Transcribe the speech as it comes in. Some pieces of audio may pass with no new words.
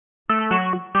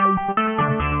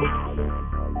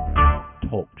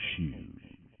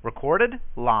Recorded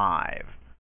live.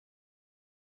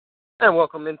 And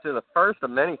welcome into the first of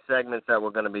many segments that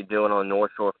we're going to be doing on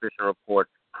North Shore Fishing Report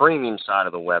premium side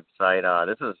of the website.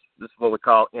 This is what we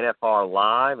call NFR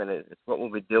Live, and it's what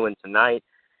we'll be doing tonight.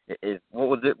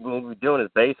 We'll be doing is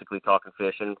basically talking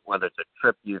fishing, whether it's a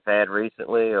trip you've had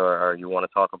recently or you want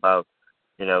to talk about,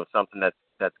 something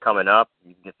that's coming up.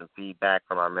 You can get some feedback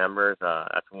from our members.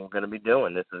 That's what we're going to be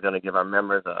doing. This is going to give our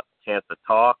members a chance to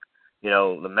talk.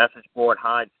 The message board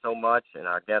hides so much, and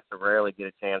our guests rarely get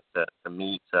a chance to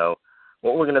meet. So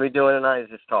what we're going to be doing tonight is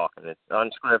just talking. It's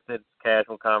unscripted,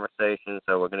 casual conversation,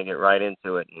 so we're going to get right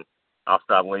into it, and I'll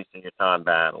stop wasting your time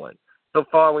battling. So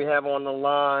far we have on the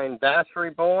line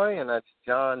Bassery Boy, and that's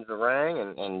John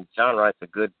Zarang, and John writes a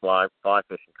good fly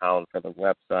fishing column for the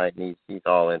website, and he's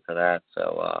all into that.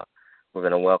 So we're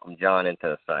going to welcome John into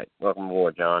the site. Welcome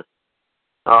aboard, John.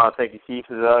 Thank you, Keith.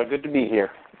 It's good to be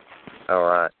here. All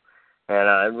right.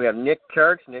 And we have Nick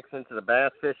Church. Nick's into the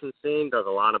bass fishing scene, does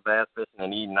a lot of bass fishing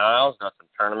in Eden Isles, does some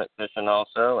tournament fishing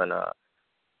also, and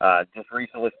just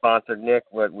recently sponsored Nick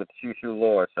with Shoo Shoo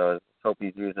Lure, so I hope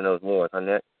he's using those lures, huh,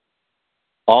 Nick?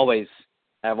 Always.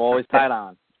 Have always tied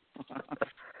on.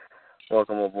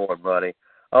 Welcome aboard, buddy.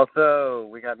 Also,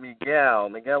 we got Miguel.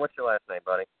 Miguel, what's your last name,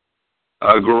 buddy?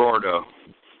 Gerardo.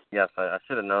 Yes, I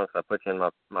should have known because I put you in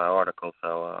my article,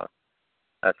 so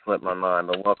that slipped my mind.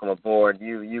 But welcome aboard.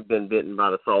 You've been bitten by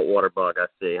the saltwater bug, I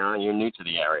see, huh? You're new to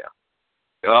the area.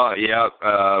 Oh,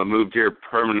 yeah. Moved here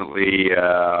permanently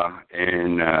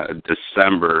in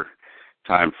December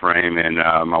time frame, and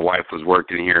my wife was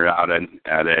working here out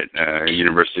at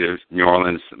University of New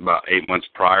Orleans about 8 months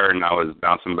prior, and I was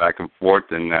bouncing back and forth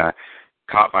and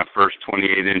caught my first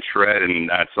 28-inch red, and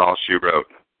that's all she wrote.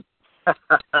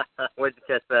 Where'd you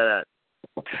catch that at?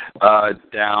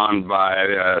 Down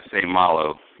by St.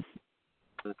 Malo.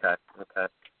 Okay.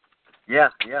 Yeah,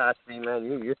 I see, man.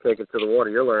 You're taking to the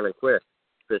water. You're learning quick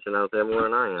fishing out there more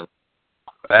than I am.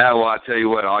 Yeah, well, I tell you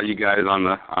what, all you guys on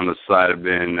the site have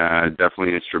been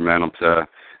definitely instrumental to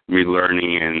me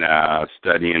learning and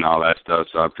studying all that stuff.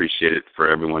 So I appreciate it for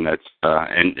everyone that's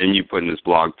and you putting this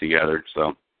blog together.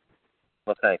 So.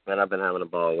 Well, thanks, man. I've been having a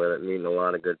ball with it, meeting a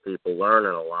lot of good people,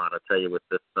 learning a lot. I tell you, with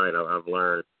this site, I've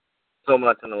learned so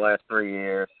much in the last 3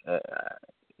 years,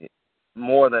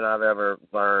 more than I've ever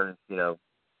learned,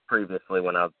 previously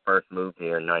when I first moved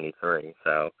here in '93.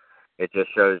 So. It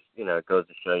just shows, it goes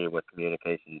to show you what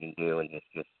communication you can do and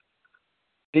just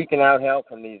seeking out help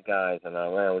from these guys. And,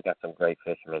 we got some great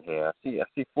fishermen here. I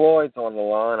see Floyd's on the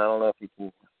line. I don't know if you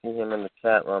can see him in the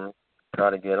chat room.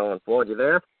 Try to get on. Floyd, you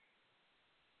there?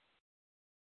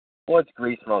 Floyd's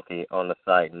Grease Monkey on the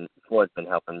site, and Floyd's been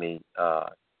helping me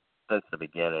since the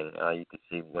beginning. You can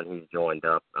see when he's joined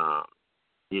up,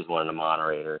 he's one of the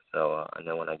moderators. So I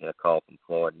know when I get a call from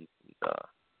Floyd, he's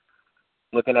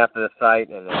looking after the site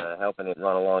and helping it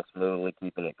run along smoothly,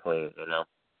 keeping it clean,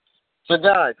 So,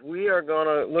 guys, we're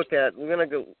gonna look at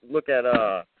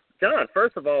John.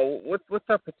 First of all, what's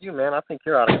up with you, man? I think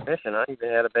you're out of fishing. Huh? You even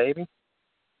had a baby?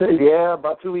 Yeah,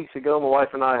 about 2 weeks ago, my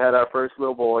wife and I had our first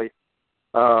little boy.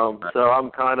 So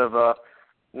I'm kind of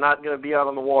not going to be out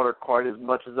on the water quite as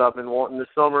much as I've been wanting this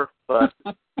summer, but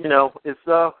it's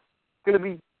going to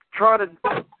be trying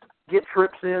to get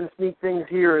trips in, sneak things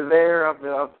here or there.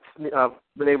 I've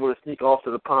been able to sneak off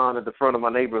to the pond at the front of my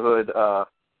neighborhood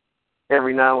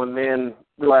every now and then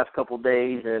the last couple of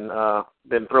days, and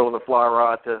been throwing a fly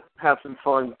rod to have some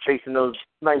fun chasing those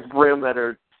nice brim that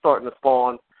are starting to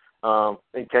spawn,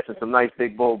 and catching some nice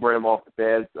big bull brim off the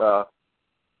beds,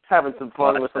 having some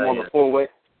fun with them on the four-way.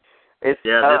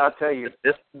 I'll tell you.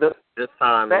 This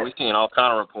time, we're seeing all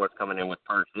kind of reports coming in with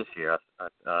perch this year. I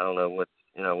don't know what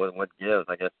gives.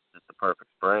 I guess it's just a perfect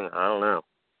spring. I don't know.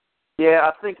 Yeah,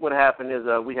 I think what happened is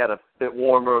we had a bit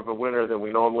warmer of a winter than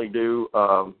we normally do.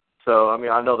 So,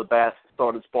 I know the bass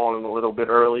started spawning a little bit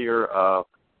earlier,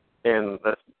 and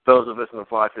those of us in the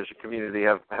fly fishing community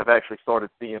have actually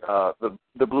started seeing the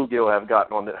bluegill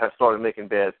have started making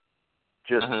beds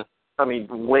just,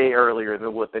 way earlier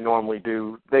than what they normally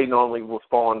do. They normally will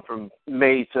spawn from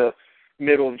May to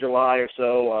middle of July or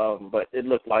so, but it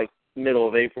looked like middle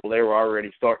of April they were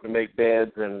already starting to make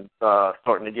beds and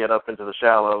starting to get up into the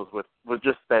shallows with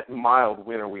just that mild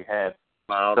winter we had.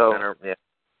 Winter, yeah.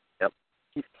 Yep.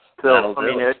 So,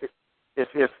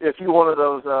 if you're one of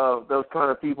those kind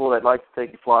of people that like to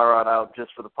take your fly rod out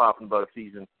just for the popping bug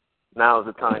season, now is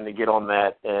the time to get on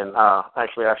that. And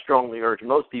actually, I strongly urge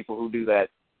most people who do that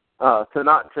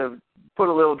to put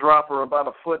a little dropper about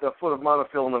a foot of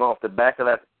monofilament off the back of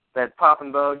that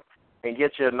popping bug and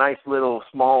get you a nice little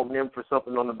small nymph or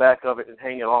something on the back of it and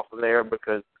hang it off of there,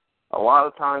 because a lot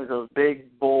of times those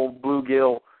big bull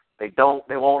bluegill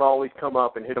They won't always come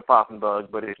up and hit a popping bug,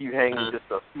 but if you hang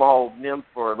just a small nymph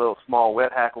or a little small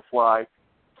wet hackle fly,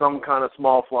 some kind of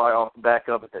small fly off the back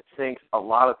of it that sinks, a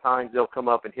lot of times they'll come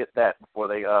up and hit that before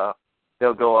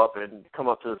they'll go up and come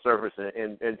up to the surface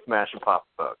and smash a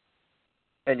popping bug.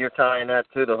 And you're tying that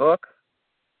to the hook?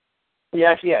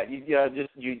 Yeah.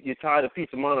 You tie the piece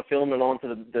of monofilament onto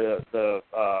the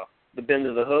bend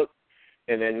of the hook,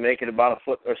 and then make it about a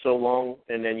foot or so long,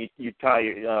 and then you tie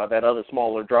that other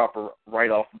smaller dropper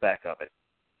right off the back of it.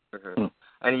 Mm-hmm.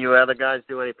 Any of you other guys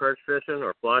do any perch fishing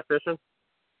or fly fishing?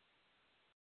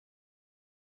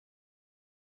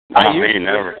 Me,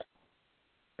 never.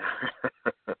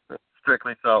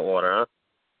 Strictly saltwater, huh?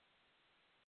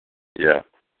 Yeah.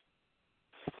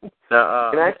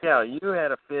 Now, Michelle, you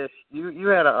had a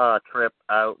trip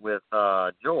out with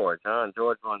George, huh? And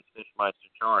George runs Fishmeister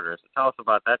Charters. So tell us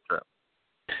about that trip.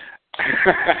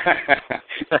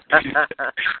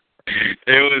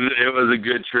 It was a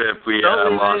good trip. We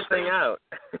Don't leave launched anything out.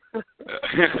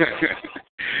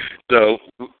 So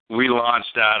we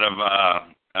launched out of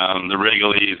the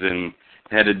Wrigley's and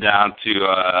headed down to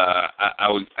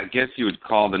I guess you would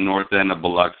call the north end of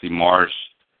Biloxi Marsh.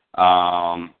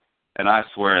 And I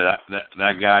swear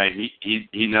that guy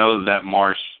he knows that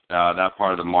marsh, that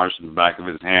part of the marsh in the back of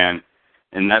his hand.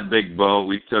 And that big boat,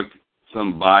 we took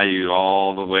some bayou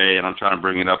all the way, and I'm trying to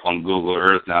bring it up on Google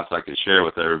Earth now so I can share it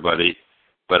with everybody.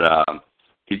 But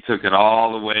he took it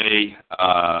all the way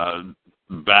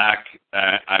back.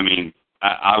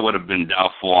 I would have been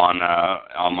doubtful on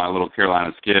my little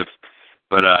Carolina skiff,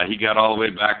 but he got all the way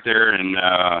back there, and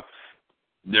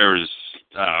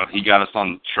he got us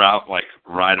on trout like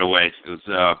right away. It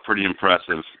was pretty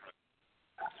impressive.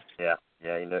 Yeah,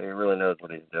 he really knows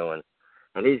what he's doing.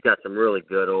 And he's got some really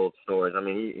good old stories. I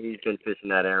mean, he's been fishing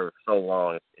that area for so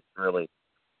long. It's really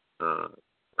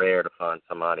rare to find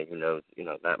somebody who knows,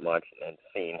 that much and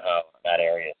seen how that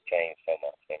area has changed so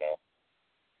much,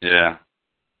 Yeah.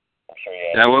 I'm sure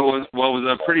Yeah, what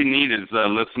was pretty neat is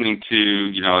listening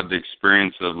to, the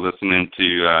experience of listening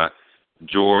to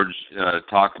George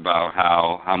talk about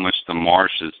how much the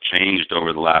marsh has changed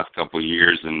over the last couple of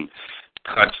years, and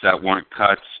cuts that weren't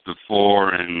cuts before,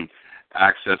 and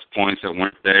access points that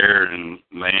weren't there, and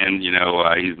land,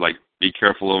 he's like, be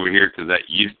careful over here because that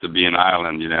used to be an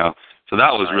island, So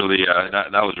that was really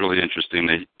that was really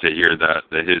interesting to hear that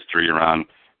the history around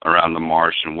the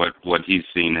marsh and what he's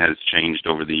seen has changed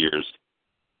over the years.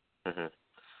 Mm-hmm.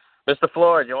 Mr.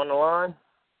 Floyd, you on the line?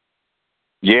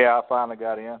 Yeah, I finally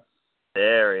got in.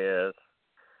 There he is.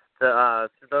 So,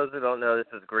 for those who don't know,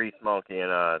 this is Grease Monkey,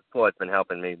 and Floyd's been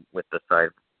helping me with the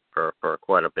site for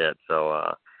quite a bit.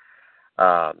 So,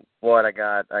 Floyd, I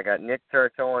got Nick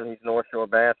Church on. He's North Shore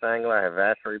Bass Angler. I have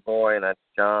Ashery Boy, and that's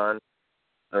John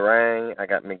Zarang. I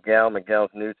got Miguel.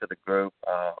 Miguel's new to the group.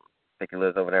 I think he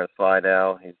lives over there in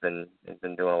Slidell. He's been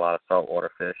doing a lot of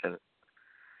saltwater fishing.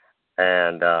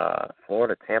 And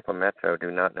Florida Tampa Metro,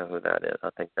 do not know who that is. I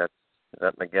think is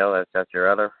that Miguel? That's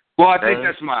your other? Well, I think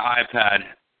that's my iPad.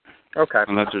 Okay.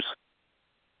 Unless there's,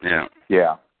 yeah.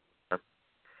 Yeah.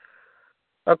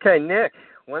 Okay, Nick.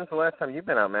 When's the last time you've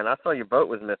been out, man? I saw your boat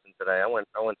was missing today. I went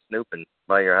snooping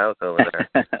by your house over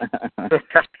there.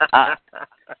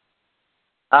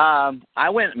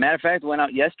 Matter of fact, went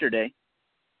out yesterday.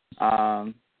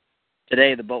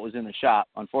 Today the boat was in the shop,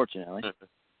 unfortunately.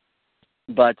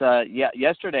 Mm-hmm. But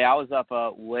yesterday I was up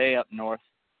way up north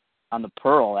on the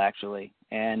Pearl, actually.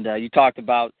 And you talked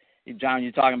about, John,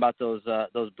 you're talking about those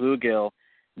bluegill.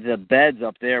 The beds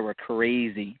up there were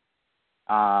crazy.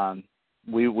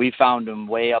 We found them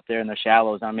way up there in the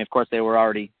shallows. I mean, of course, they were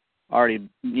already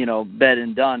bed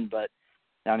and done, but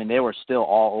I mean, they were still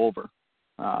all over.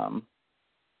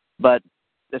 But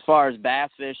as far as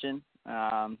bass fishing,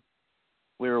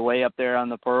 we were way up there on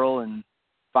the Pearl and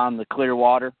found the clear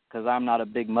water because I'm not a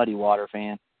big muddy water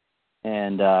fan,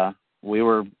 and we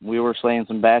were slaying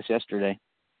some bass yesterday.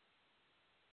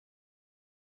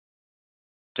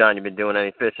 John, you been doing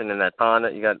any fishing in that pond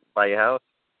that you got by your house?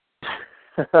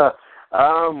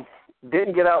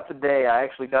 Didn't get out today. I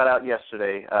actually got out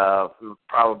yesterday,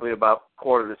 probably about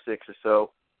 5:45 or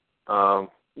so.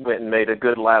 Went and made a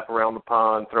good lap around the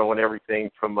pond, throwing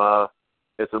everything from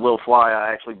it's a little fly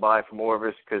I actually buy from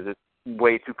Orvis because it's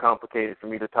way too complicated for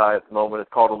me to tie at the moment.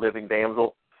 It's called a living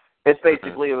damsel. It's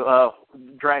basically a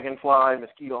dragonfly,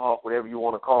 mosquito hawk, whatever you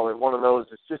want to call it. One of those.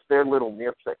 It's just their little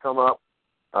nymphs that come up.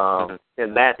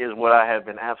 And that is what I have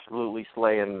been absolutely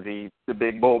slaying the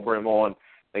big bull brim on.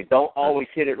 They don't always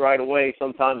hit it right away.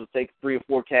 Sometimes it takes 3 or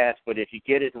 4 casts, but if you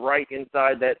get it right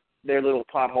inside their little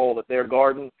pothole that they're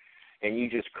guarding, and you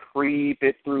just creep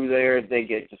it through there, they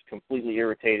get just completely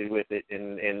irritated with it,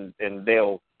 and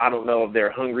they'll, I don't know if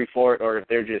they're hungry for it or if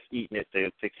they're just eating it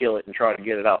to kill it and try to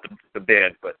get it out to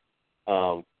bed. But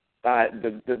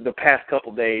the past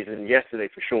couple days and yesterday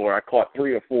for sure, I caught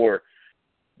 3 or 4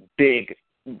 big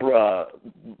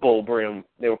bull brim.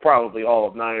 They were probably all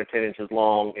of 9 or 10 inches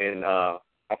long, and I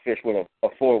fished with a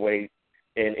 4-weight,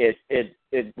 and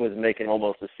it was making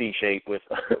almost a C shape with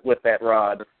with that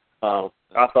rod. I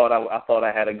thought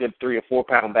I had a good 3 or 4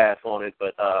 pound bass on it,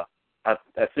 but as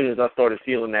soon as I started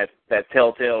feeling that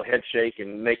telltale head shake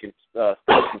and making spokes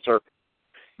and circles,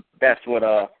 that's what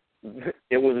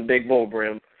it was a big bull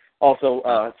brim.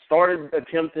 Also, started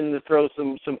attempting to throw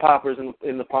some poppers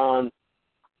in the pond,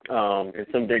 and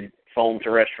some big foam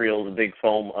terrestrials, a big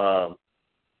foam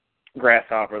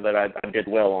grasshopper that I did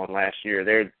well on last year.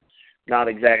 They're not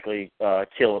exactly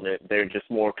killing it. They're just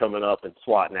more coming up and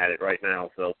swatting at it right now.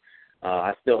 So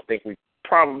I still think we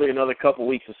probably another couple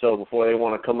weeks or so before they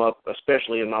want to come up,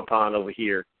 especially in my pond over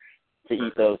here, to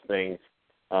eat those things.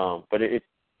 But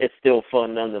it's still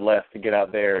fun nonetheless to get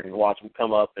out there and watch them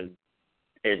come up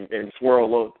and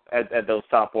swirl at those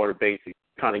top water baits. It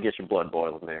kind of gets your blood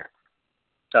boiling there.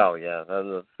 Oh, yeah.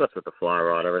 Especially with the fly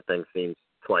rod, everything seems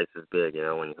twice as big,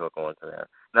 when you hook onto there.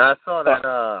 Now, I saw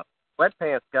that Wet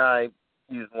Pants guy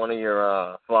used one of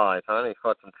your flies, huh? He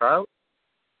caught some trout?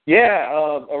 Yeah,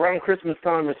 around Christmas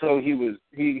time or so,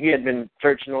 he had been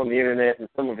searching on the internet, and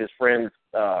some of his friends,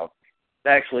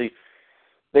 actually,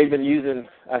 they've been using,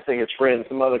 I think his friends,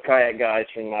 some other kayak guys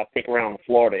from, I think, around the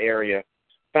Florida area,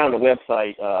 found a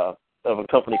website of a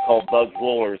company called Bugs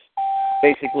Lures.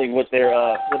 Basically, what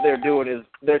they're doing is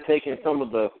they're taking some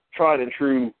of the tried and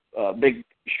true big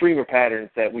streamer patterns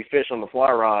that we fish on the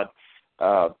fly rod.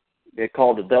 They're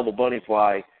called the double bunny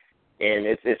fly, and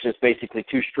it's just basically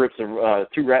 2 strips of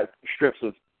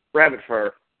rabbit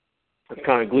fur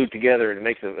kind of glued together, and it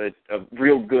makes a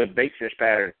real good bait fish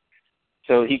pattern.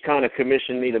 So he kind of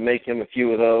commissioned me to make him a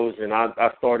few of those, and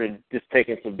I started just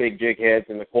taking some big jig heads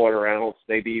in the 1/4 ounce,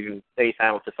 maybe even 1/8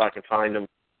 ounce if I can find them.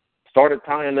 Started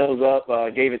tying those up,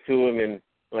 gave it to him, and,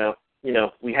 well,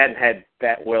 we hadn't had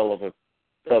that well of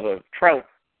a trout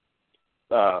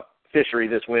fishery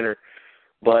this winter,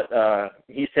 but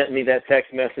he sent me that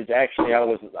text message. Actually, I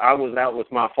was out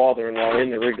with my father-in-law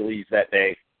in the Wrigley's that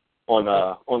day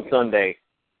on Sunday.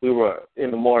 We were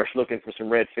in the marsh looking for some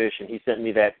redfish, and he sent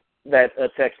me that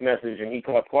text message, and he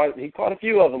caught a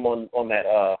few of them on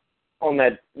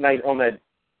that night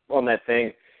on that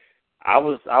thing. I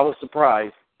was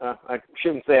surprised. I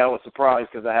shouldn't say I was surprised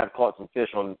because I have caught some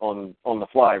fish on the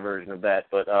fly version of that,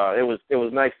 but it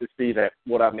was nice to see that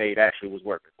what I made actually was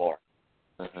working for.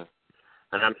 Mm-hmm.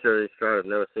 And I'm sure these trout have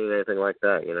never seen anything like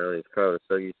that. These trout are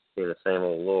so used to seeing the same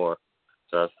old lure,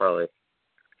 so it's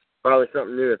probably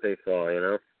something new that they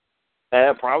saw.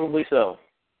 Probably so.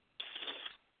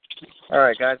 All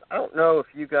right, guys. I don't know if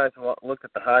you guys looked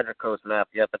at the Hydrocoast map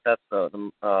yet, but that's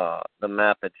the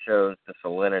map that shows the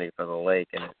salinity for the lake,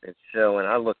 and it's showing.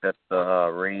 I looked at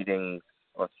the readings.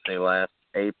 Let's see, last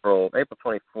April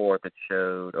 24th, it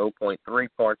showed 0.3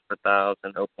 parts per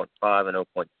thousand, 0.5, and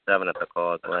 0.7 at the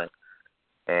causeway.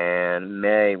 And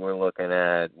May, we're looking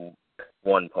at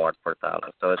 1 part per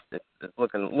thousand. So it's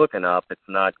looking up. It's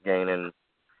not gaining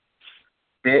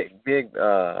big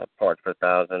parts per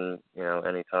thousand,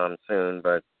 anytime soon,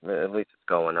 but at least it's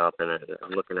going up. And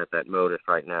I'm looking at that Modus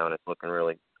right now, and it's looking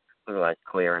like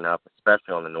clearing up,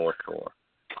 especially on the North Shore.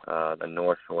 The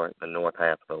North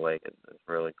half of the lake is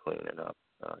really cleaning up.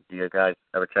 Do you guys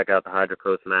ever check out the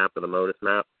Hydrocoast map or the Modus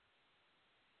map?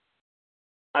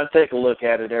 I take a look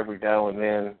at it every now and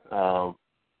then.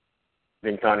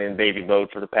 Been kind of in baby mode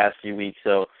for the past few weeks,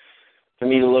 so for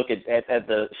me to look at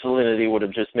the salinity would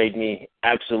have just made me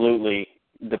absolutely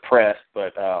depressed.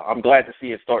 But I'm glad to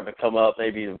see it starting to come up.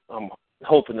 Maybe I'm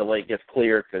hoping the lake gets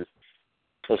clear because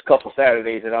those couple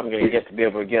Saturdays that I'm going to get to be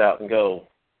able to get out and go,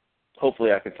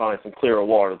 hopefully I can find some clearer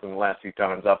water than the last few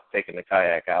times I've taken the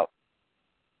kayak out.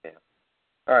 Yeah.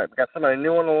 All right, we got somebody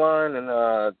new on the line, and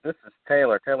this is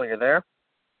Taylor. Taylor, you there?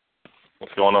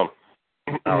 What's going on?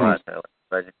 All right, Taylor.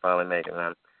 Glad you finally made it,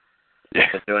 man. Yeah.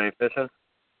 You doing any fishing?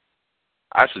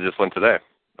 I actually just went today.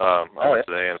 I went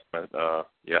yeah? today and went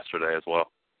yesterday as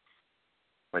well.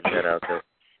 What'd you get out to?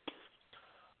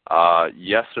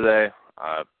 Yesterday,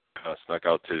 I kind of snuck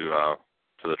out to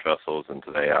the trestles, and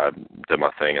today I did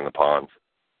my thing in the ponds.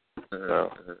 Mm-hmm.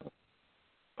 So,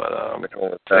 but which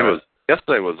one was that?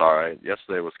 Yesterday was all right.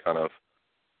 Yesterday was kind of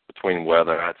between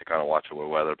weather. I had to kind of watch it with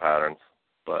weather patterns,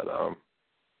 but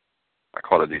I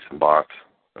caught a decent box.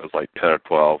 It was like 10 or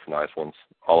 12 nice ones,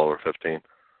 all over 15.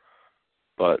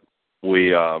 But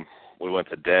we we went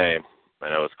today,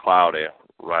 and it was cloudy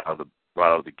right out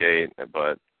of the gate,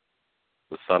 but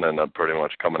the sun ended up pretty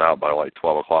much coming out by like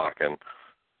 12 o'clock, and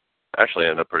actually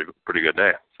ended up pretty good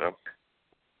day. So.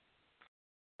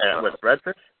 And with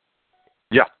redfish?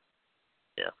 Yeah.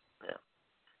 Yeah.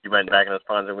 You went back in those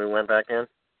ponds and we went back in?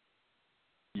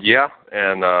 Yeah,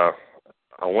 and I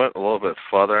went a little bit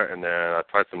further, and then I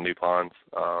tried some new ponds,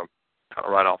 kind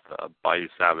of right off the Bayou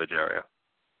Savage area,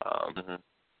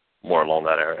 more along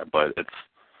that area. But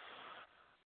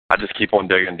I just keep on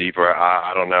digging deeper.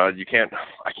 I don't know. I can't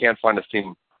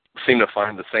seem to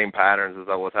find the same patterns as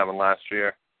I was having last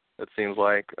year. It seems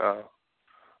like,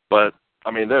 but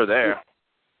I mean they're there.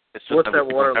 It's just what's that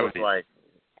water look like?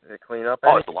 Did it clean up?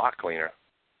 Oh, it's a lot cleaner.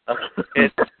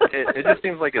 it just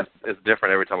seems like it's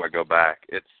different every time I go back.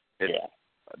 It's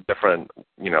different,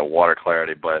 water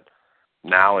clarity, but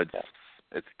now it's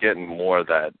getting more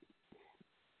that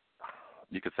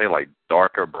you could say like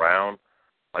darker brown.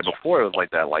 Like before, it was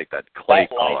like that clay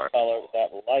color.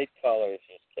 That light color is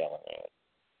just killing it.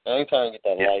 Anytime you get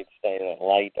that light stain, that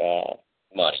light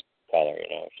muddy color,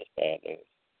 it's just bad news.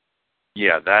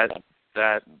 Yeah, that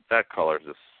color is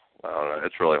just, I don't know.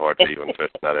 It's really hard to even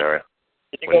fish in that area.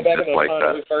 Did you go back to the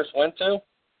pond we first went to?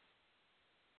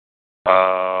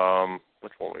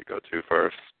 Which one we go to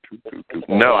first?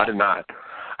 No, I did not.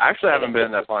 I actually haven't been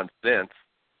in that pond since,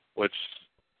 which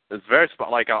is very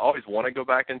like I always want to go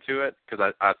back into it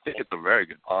because I think it's a very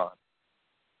good pond.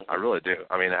 I really do.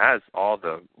 I mean, it has all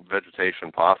the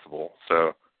vegetation possible.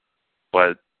 So,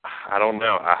 but I don't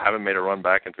know. I haven't made a run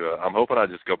back into it. I'm hoping I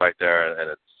just go back there and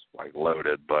it's like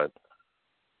loaded, but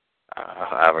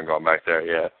I haven't gone back there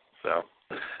yet. So,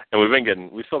 and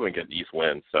we've still been getting east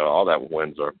winds, so all that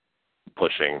winds are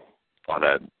pushing all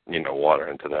that water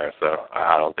into there. So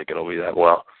I don't think it'll be that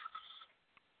well.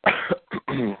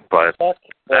 But I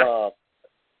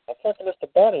talked to Mr.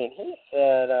 Buddy, and he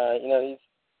said, he's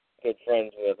good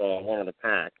friends with one of the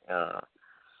pack.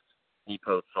 He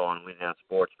posts on Louisiana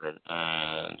Sportsman,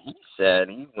 and he said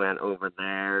he went over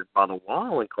there by the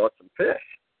wall and caught some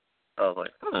fish. I was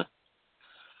like, I don't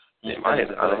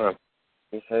know.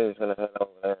 He said he's going to head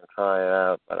over there and try it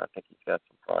out, but I think he's got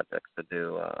some projects to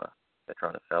do. They're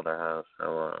trying to sell their house.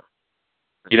 So,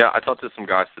 I talked to some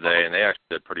guys today, and they actually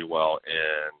did pretty well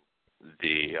in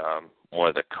the one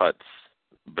of the cuts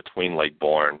between Lake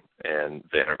Bourne and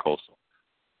the Intercoastal.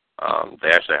 They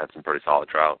actually had some pretty solid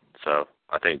trout. So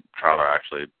I think trout are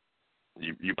actually,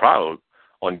 you probably,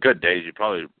 on good days, you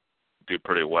probably do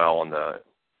pretty well on the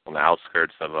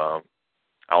outskirts of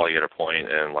Alligator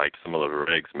Point and like some of the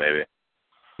rigs maybe.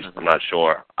 I'm not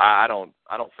sure. I don't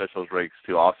fish those rigs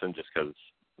too often just because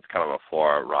it's kind of a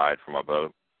far ride for my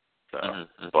boat. So,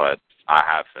 but I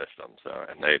have fished them,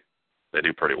 and they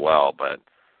do pretty well. But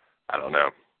I don't know.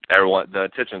 The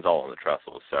attention's all on the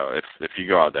trestles. So if you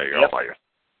go out there, you're all by yourself.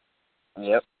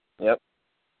 Yep.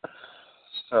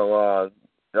 So, all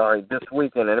right, this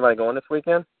weekend. Anybody going this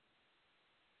weekend?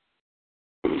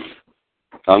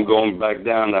 I'm going back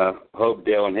down to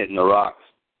Hopedale and hitting the rocks.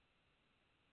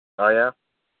 Oh yeah.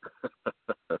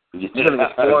 You're gonna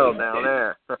get spoiled down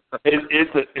there.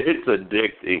 it's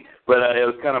addicting, but it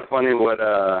was kind of funny what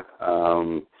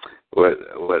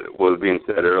was being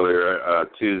said earlier.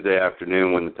 Tuesday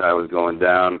afternoon when the tide was going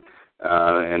down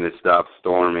and it stopped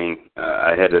storming,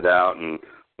 I headed out and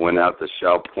went out to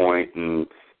Shell Point and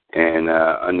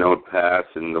Unknown Pass,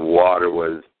 and the water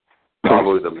was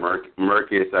probably the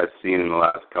murkiest I've seen in the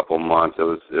last couple of months. It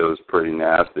was pretty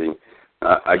nasty.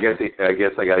 I guess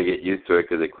I got to get used to it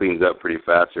because it cleans up pretty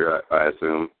fast here, I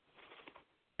assume.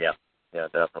 Yeah,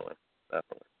 definitely.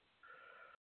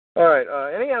 All right.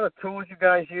 Any other tools you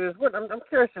guys use? I'm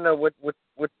curious to know what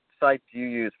sites you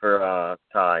use for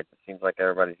tides. It seems like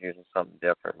everybody's using something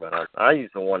different, but I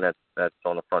use the one that's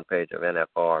on the front page of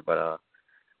NFR. But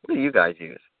what do you guys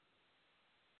use?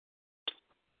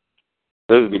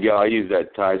 This is Miguel. I use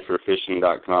that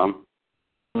tidesforfishing.com.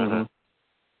 Mm-hmm.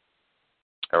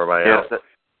 Everybody else?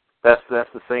 That's the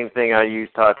same thing I use,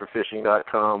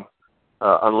 tidesforfishing.com,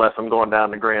 unless I'm going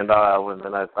down to Grand Isle, and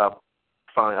then I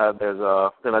find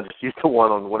then I just use the one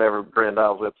on whatever Grand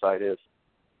Isle's website is.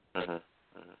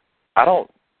 I don't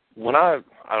know.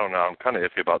 I'm kind of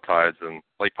iffy about tides, and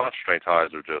Lake Pontchartrain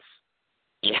tides are just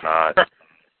not.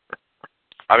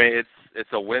 I mean,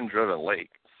 it's a wind-driven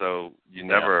lake, so you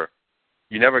never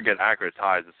get accurate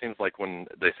tides. It seems like when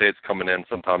they say it's coming in,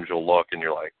 sometimes you'll look and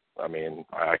you're like, I mean,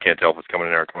 I can't tell if it's coming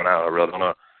in or coming out. I really don't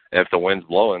know. And if the wind's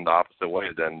blowing the opposite way,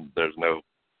 then there's no,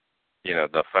 the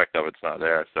effect of it's not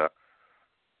there. So,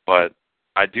 but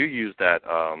I do use that.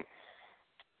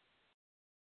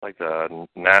 like the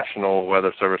National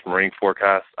Weather Service Marine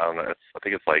Forecast. I don't know. I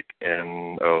think it's like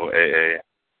NOAA.gov,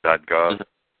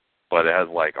 but it has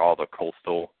like all the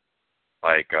coastal,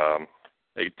 like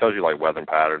it tells you like weather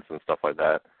patterns and stuff like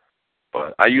that.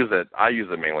 But I use it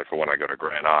mainly for when I go to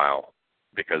Grand Isle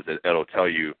because it'll tell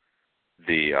you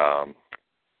the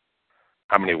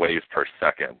how many waves per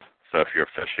second. So if you're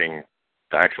fishing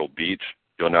the actual beach,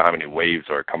 you'll know how many waves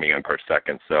are coming in per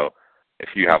second. So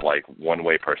if you have like 1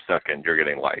 wave per second, you're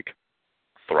getting like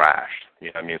thrashed. You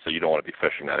know what I mean? So you don't want to be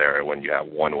fishing that area when you have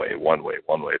 1 wave,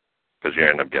 because you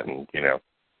end up getting,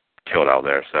 killed out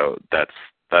there. So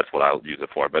that's what I'll use it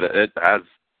for. But it has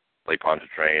Lake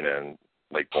Pontchartrain and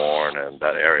Lake Bourne and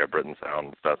that area, Britain Sound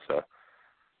and stuff. So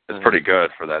it's pretty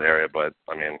good for that area. But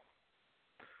I mean,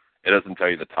 it doesn't tell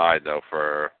you the tide though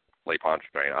for Lake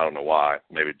Pontchartrain. I don't know why.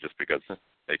 Maybe just because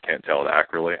they can't tell it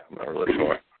accurately. I'm not really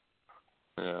sure.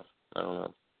 Yeah, I don't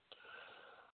know.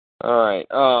 All right,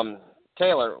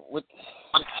 Taylor,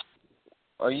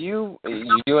 are you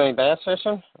doing any bass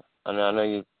fishing? I know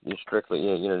you strictly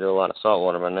do a lot of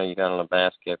saltwater, but I know you got on a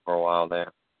bass kick for a while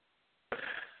there.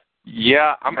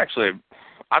 Yeah,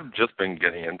 I've just been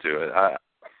getting into it. I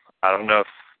don't know if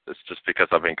it's just because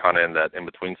I've been kind of in that in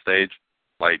between stage,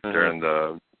 like during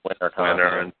the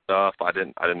winter and stuff. I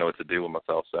didn't know what to do with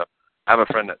myself. So I have a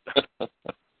friend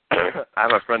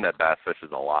that bass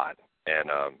fishes a lot, and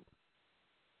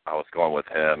I was going with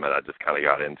him, and I just kind of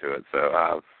got into it.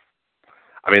 So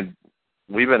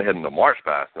we've been hitting the marsh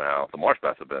bass now. The marsh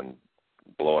bass have been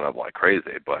blowing up like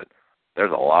crazy, but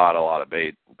there's a lot of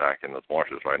bait back in those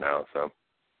marshes right now. So,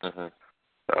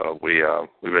 so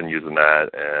we've been using that,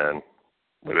 and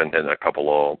we've been hitting a couple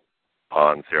little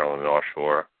ponds here on the North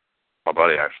Shore. My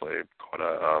buddy actually caught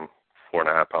a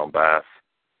 4.5-pound bass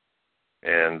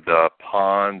in the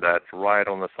pond that's right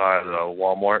on the side of the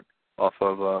Walmart off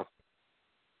of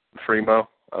Fremo.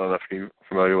 I don't know if you're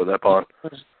familiar with that pond.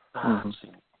 I'm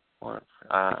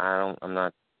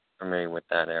not familiar with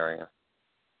that area.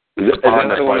 Is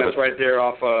that the one that's right there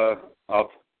off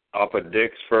of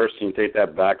Dick's first, and you take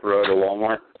that back road to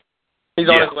Walmart? He's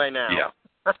on his way now.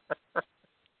 Yeah.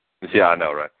 Yeah, I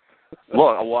know, right?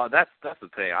 Well, that's the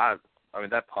thing. I mean,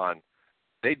 that pond,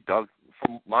 they dug.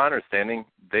 From my understanding,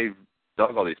 they've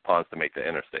dug all these ponds to make the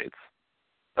interstates.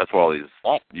 That's where all these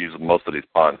most of these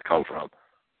ponds come from.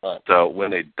 Right. So when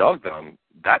they dug them,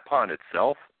 that pond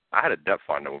itself, I had a depth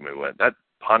finder when we went. That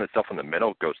pond itself in the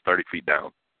middle goes 30 feet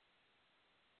down.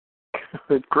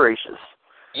 Good gracious.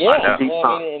 Yeah,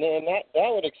 well, and that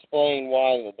would explain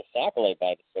why the saccharate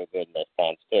bite is so good in those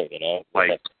ponds too.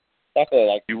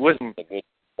 Saccharate you wouldn't the good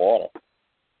water.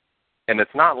 And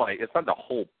it's not the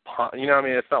whole pond. You know what I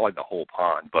mean? It's not like the whole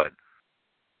pond, but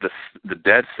the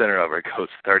dead center of it goes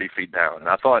 30 feet down. And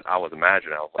I was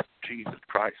imagining, I was like, Jesus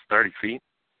Christ, 30 feet?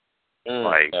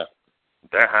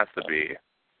 There has to be,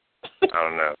 I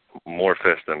don't know, more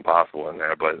fish than possible in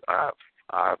there. But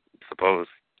I suppose,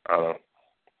 I don't know.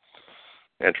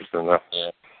 Interesting, though.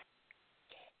 Yeah.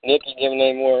 Nick, you giving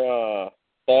any more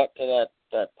thought to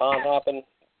that pond hopping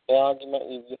blog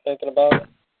you're thinking about?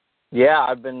 Yeah,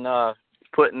 I've been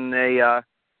putting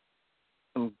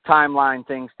some timeline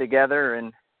things together,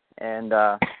 and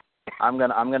I'm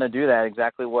gonna do that.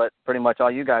 Exactly what pretty much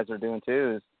all you guys are doing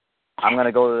too. Is I'm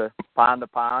gonna go to pond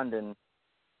and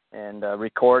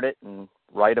record it and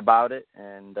write about it,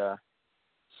 and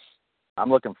I'm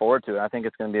looking forward to it. I think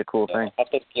it's going to be a cool thing. I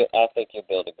think you'll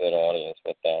build a good audience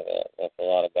with that. That's a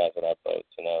lot of guys with our boats,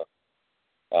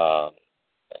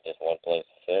 just one place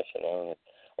to fish, A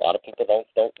lot of people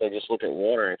don't. They just look at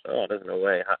water and say, "Oh, there's no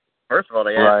way." First of all,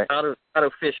 they ask, "How do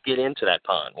fish get into that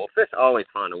pond?" Well, fish always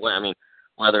find a way. I mean,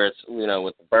 whether it's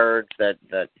with the birds that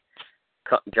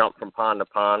jump from pond to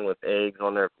pond with eggs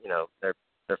on their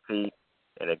their feet,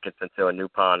 and it gets into a new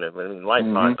pond. Life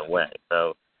finds a way.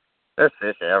 So. There's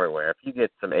fish everywhere. If you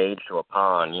get some age to a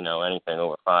pond, anything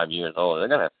over 5 years old, they're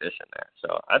going to have fish in there.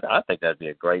 So I think that'd be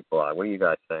a great blog. What do you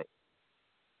guys think?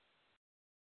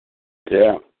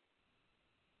 Yeah.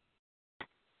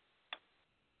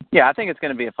 Yeah, I think it's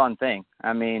going to be a fun thing.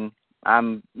 I mean,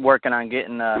 I'm working on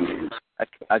getting a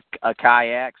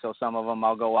kayak, so some of them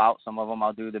I'll go out, some of them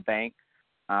I'll do the bank.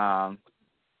 That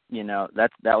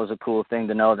was a cool thing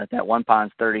to know that one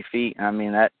pond's 30 feet. I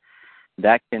mean,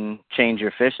 that can change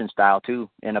your fishing style too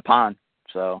in a pond.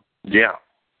 So yeah,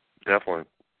 definitely.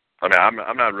 I mean,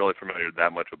 I'm not really familiar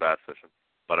that much with bass fishing,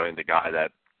 but I mean the guy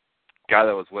that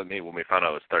was with me when we found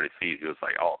out it was 30 feet, he was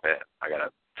like, "Oh man, I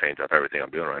gotta change up everything I'm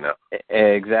doing right now."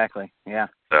 Exactly. Yeah.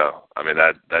 So I mean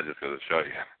that just goes to show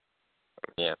you.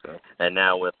 Yeah. So. And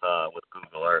now with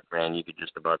Google Earth, man, you could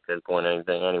just about pinpoint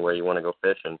anything anywhere you want to go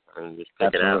fishing. I mean, just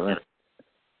pick it out.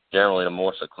 generally the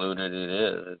more secluded it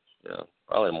is, it's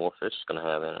probably the more fish it's going to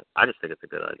have in it. I just think it's a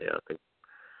good idea. I think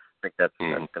that's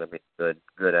going to be a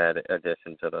good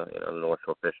addition to the North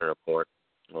Shore Fishing Report,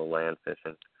 little land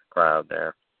fishing crowd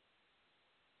there.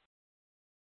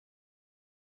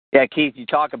 Yeah, Keith, you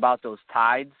talk about those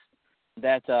tides.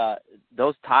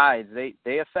 Those tides,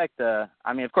 they affect of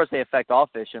course they affect all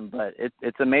fishing, but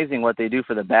it's amazing what they do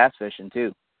for the bass fishing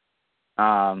too.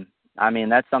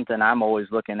 That's something I'm always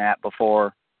looking at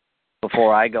before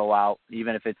I go out,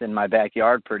 even if it's in my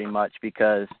backyard pretty much,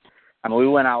 because we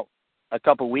went out a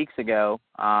couple weeks ago,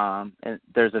 and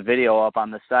there's a video up on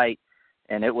the site,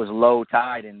 and it was low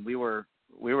tide, and we were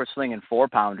slinging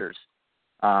 4-pounders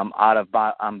out of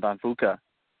Banfuka.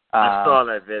 I saw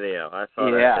that video. That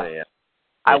video.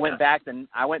 I went back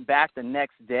the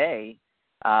next day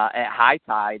at high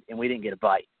tide, and we didn't get a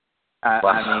bite.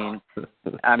 Wow.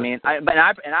 I'll be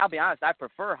honest, I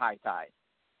prefer high tide,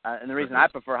 and the reason I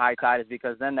prefer high tide is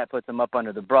because then that puts them up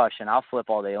under the brush, and I'll flip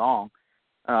all day long.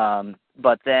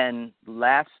 But then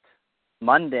last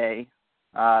Monday,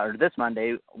 or this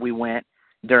Monday, we went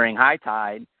during high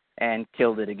tide and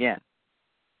killed it again.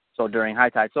 So during high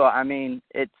tide,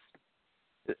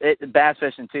 bass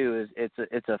fishing too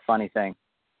it's a funny thing.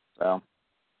 So,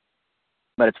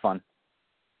 but it's fun.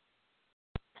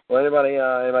 Well, anybody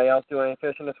else do any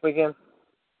fishing this weekend?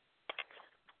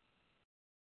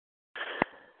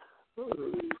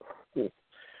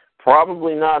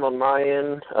 Probably not on my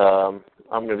end. I'm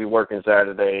going to be working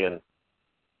Saturday, and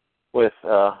with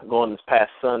going this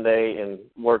past Sunday and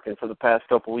working for the past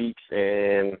couple weeks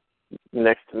and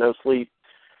next to no sleep,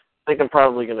 I think I'm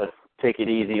probably going to take it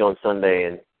easy on Sunday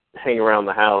and hang around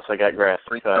the house. I got grass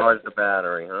to cut. Recharge the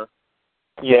battery, huh?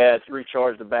 Yeah, it's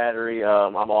recharge the battery.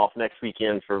 I'm off next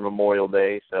weekend for Memorial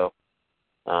Day, so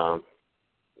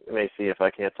may see if I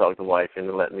can't talk to the wife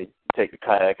into letting me take the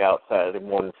kayak out Saturday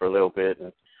morning for a little bit,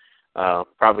 and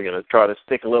probably going to try to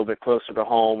stick a little bit closer to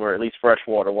home, or at least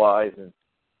freshwater-wise, and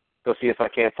go see if I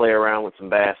can't play around with some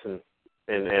bass, and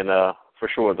for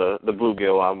sure the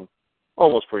bluegill, I'm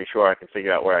almost pretty sure I can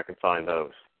figure out where I can find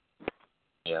those.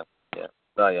 Yeah.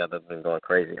 Oh, yeah, they've been going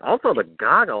crazy. Also, the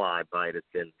goggle eye bite has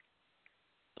been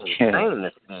insane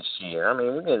this year.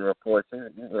 We're getting reports,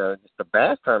 just the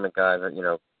bass tournament guys are,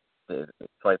 it's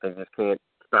like they just can't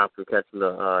stop from catching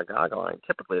the goggle eye.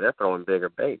 Typically, they're throwing bigger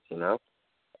baits, Nick,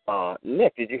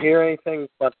 did you hear anything?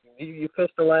 You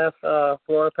fished the last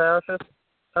Florida Parachute?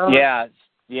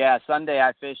 Yeah. Sunday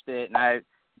I fished it, and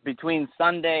between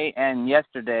Sunday and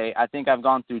yesterday, I think I've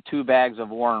gone through 2 bags of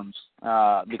worms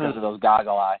because of those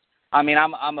goggle eye. I'm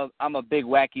a big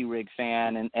Wacky Rig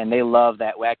fan, and they love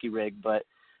that Wacky Rig, but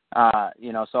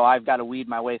so I've got to weed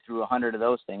my way through 100 of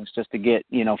those things just to get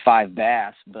 5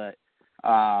 bass. But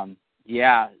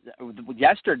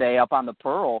yesterday up on the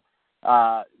Pearl,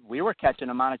 we were catching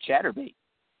them on a chatterbait.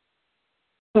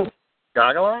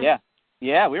 Goggle eye?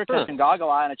 Yeah, we were catching goggle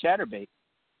eye on a chatterbait.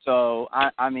 So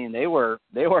they were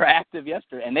active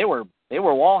yesterday, and they were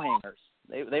wall hangers.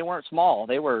 They weren't small.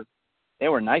 They were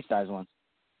nice size ones.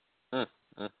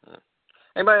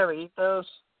 Anybody ever eat those?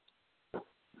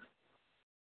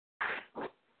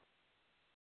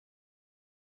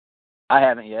 I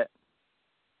haven't yet.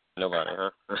 Nobody,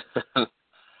 huh?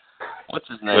 What's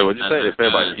his name? Wait, what'd you say? If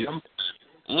anybody eat them?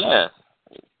 Yeah.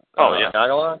 Oh, yeah.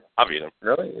 Goggle eye? I've eaten them.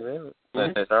 Really? They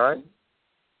taste all right?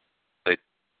 They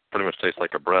pretty much taste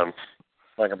like a brim.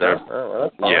 Like a brim? Oh, well,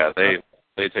 that's fine. Yeah,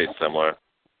 they taste similar.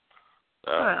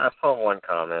 I saw one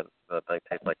comment that they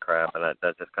taste like crap, and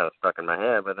that just kind of stuck in my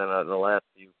head. But then the last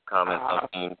few comments I've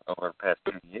seen over the past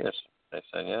 2 years, they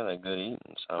said, yeah, they're good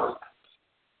eating. So,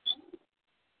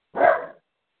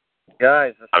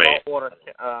 guys, the saltwater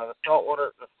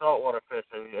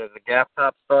fishing, has the gaff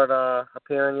top start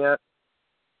appearing yet?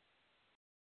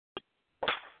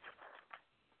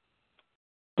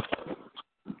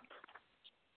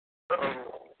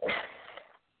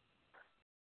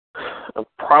 I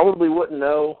probably wouldn't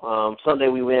know. Sunday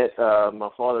we went. My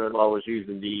father-in-law was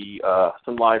using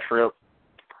some live shrimp.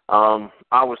 I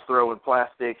was throwing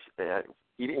plastics.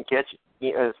 He didn't catch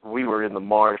it as we were in the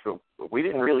marsh, but we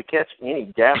didn't really catch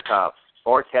any gaff tops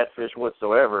or catfish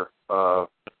whatsoever.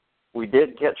 We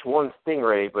did catch one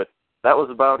stingray, but that was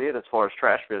about it as far as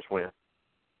trash fish went.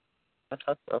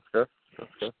 That's good.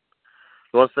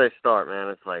 Once they start, man,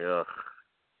 it's like, ugh.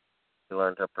 You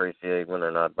learn to appreciate when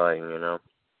they're not biting,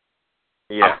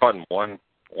 Yeah. I've caught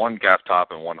one gaff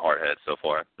top and 1 hardhead so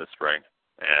far this spring,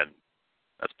 and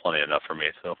that's plenty enough for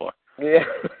me so far. Yeah.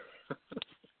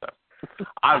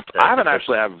 I haven't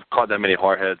actually caught that many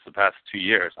hardheads the past 2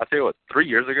 years. I tell you what, 3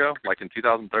 years ago, like in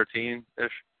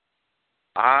 2013-ish,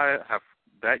 I have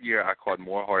that year I caught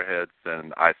more hardheads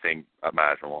than I think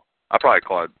imaginable. I probably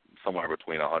caught somewhere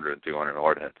between 100 and 200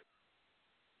 hardheads.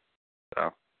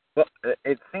 So. Well,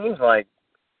 it seems like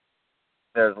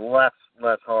there's less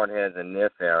hardheads in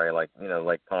this area, like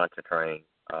Lake Pontchartrain.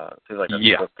 It seems like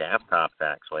there's more gap tops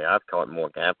actually. I've caught more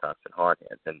gap tops than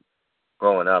hardheads, and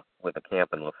growing up with a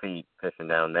camp in Lafitte, fishing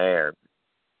down there,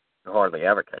 you hardly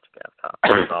ever catch a gap top.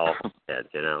 It's all heads,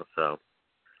 So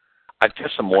I'd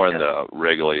catch some more in the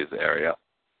Wrigley's area.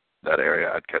 That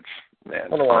area I'd catch, man. I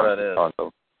wonder why that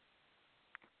is.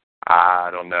 I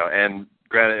don't know. And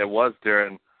granted, it was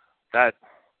during that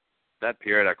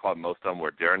period. I caught most of them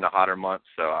were during the hotter months,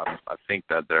 so I think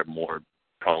that they're more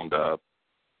prone to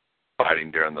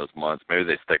fighting during those months. Maybe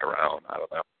they stick around. I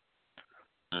don't know.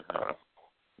 Mm-hmm.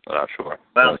 I'm not sure.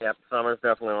 Well, yeah, summer's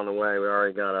definitely on the way. We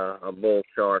already got a bull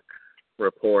shark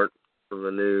report from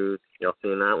the news. Y'all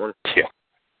seen that one? Yeah.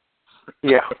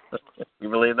 Yeah. You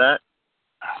believe that?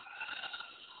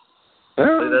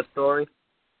 Believe that story?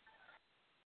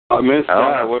 I missed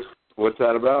that. What's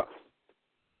that about?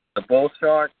 The bull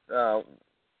shark,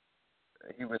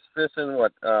 he was fishing,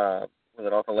 was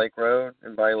it off of Lake Road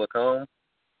in Bayou Lacombe?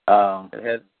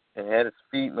 And had his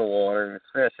feet in the water. He was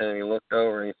fishing, and he looked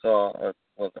over and he saw a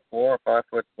 4 or 5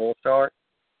 foot bull shark.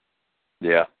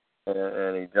 Yeah.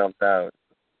 And he jumped out.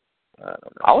 I don't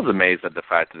know. I was amazed at the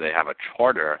fact that they have a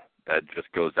charter that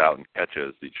just goes out and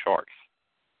catches these sharks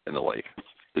in the lake.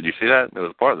 Did you see that? It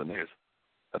was part of the news.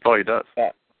 That's all he does.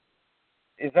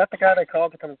 Is that the guy they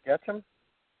called to come catch him?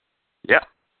 Yeah.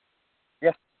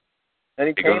 Yeah. And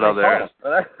he goes out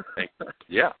there.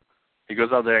 Yeah. He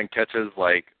goes out there and catches,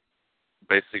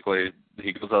 basically,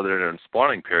 he goes out there during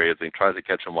spawning periods and he tries to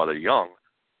catch them while they're young.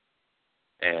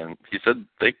 And he said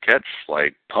they catch,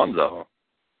 tons of them.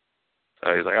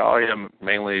 So he's like, oh, yeah,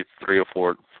 mainly 3 or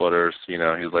 4 footers. He's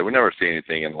like, we never see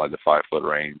anything in, the 5 foot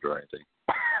range or anything.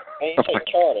 Hey, you said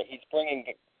charter. He's bringing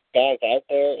the guys out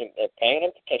there and they're paying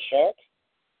him to catch sharks?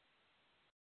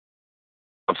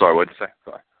 I'm sorry, what did you say?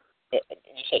 Sorry. You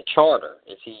said charter.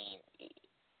 Is he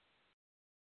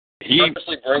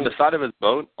on the side of his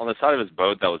boat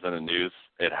that was in the news,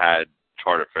 it had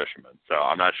charter fishermen. So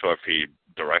I'm not sure if he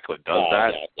directly does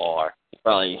that or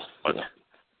probably.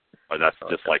 But that's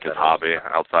just his hobby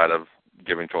outside of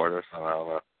giving charters. I don't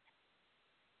know.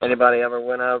 Anybody ever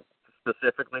went out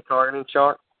specifically targeting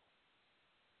shark?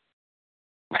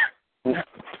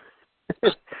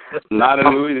 Not in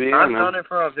Louisiana. I've done it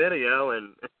for a video,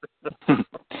 and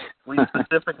we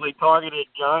specifically targeted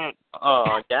giant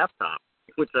gap top,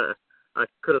 which I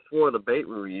could have swore the bait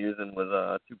we were using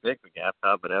was too big for gap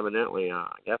top, but evidently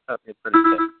gap top is pretty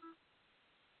big.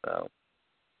 So,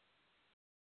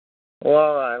 well,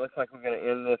 all right, looks like we're going to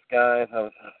end this, guys. I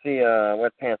see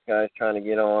Wet Pants guy's trying to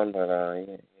get on, but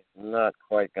he's not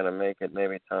quite going to make it.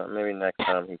 Maybe next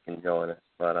time he can join us,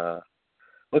 but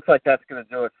looks like that's going to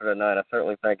do it for tonight. I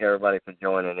certainly thank everybody for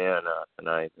joining in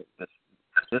tonight.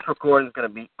 This recording is going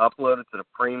to be uploaded to the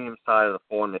premium side of the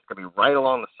forum. It's going to be right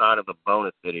along the side of the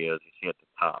bonus videos you see at the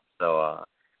top. So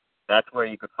that's where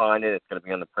you can find it. It's going to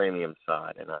be on the premium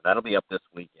side, and that'll be up this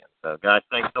weekend. So, guys,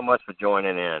 thanks so much for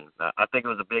joining in. I think it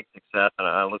was a big success, and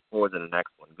I look forward to the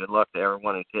next one. Good luck to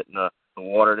everyone who's hitting the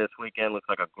water this weekend. Looks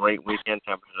like a great weekend.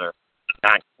 Temperatures are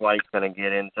not quite going to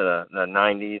get into the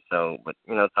 90s, but,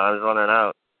 time's running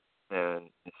out. And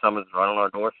summer's right on our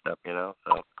doorstep,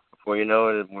 So before you know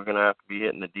it, we're going to have to be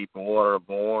hitting the deeper water of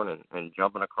Bourne and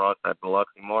jumping across that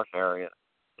Biloxi Marsh area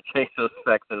to chase those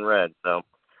specks in red. So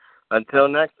until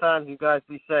next time, you guys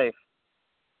be safe.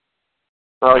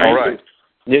 All right.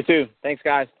 You too. Thanks,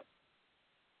 guys.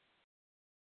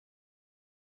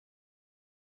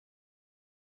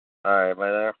 All right,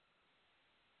 by there.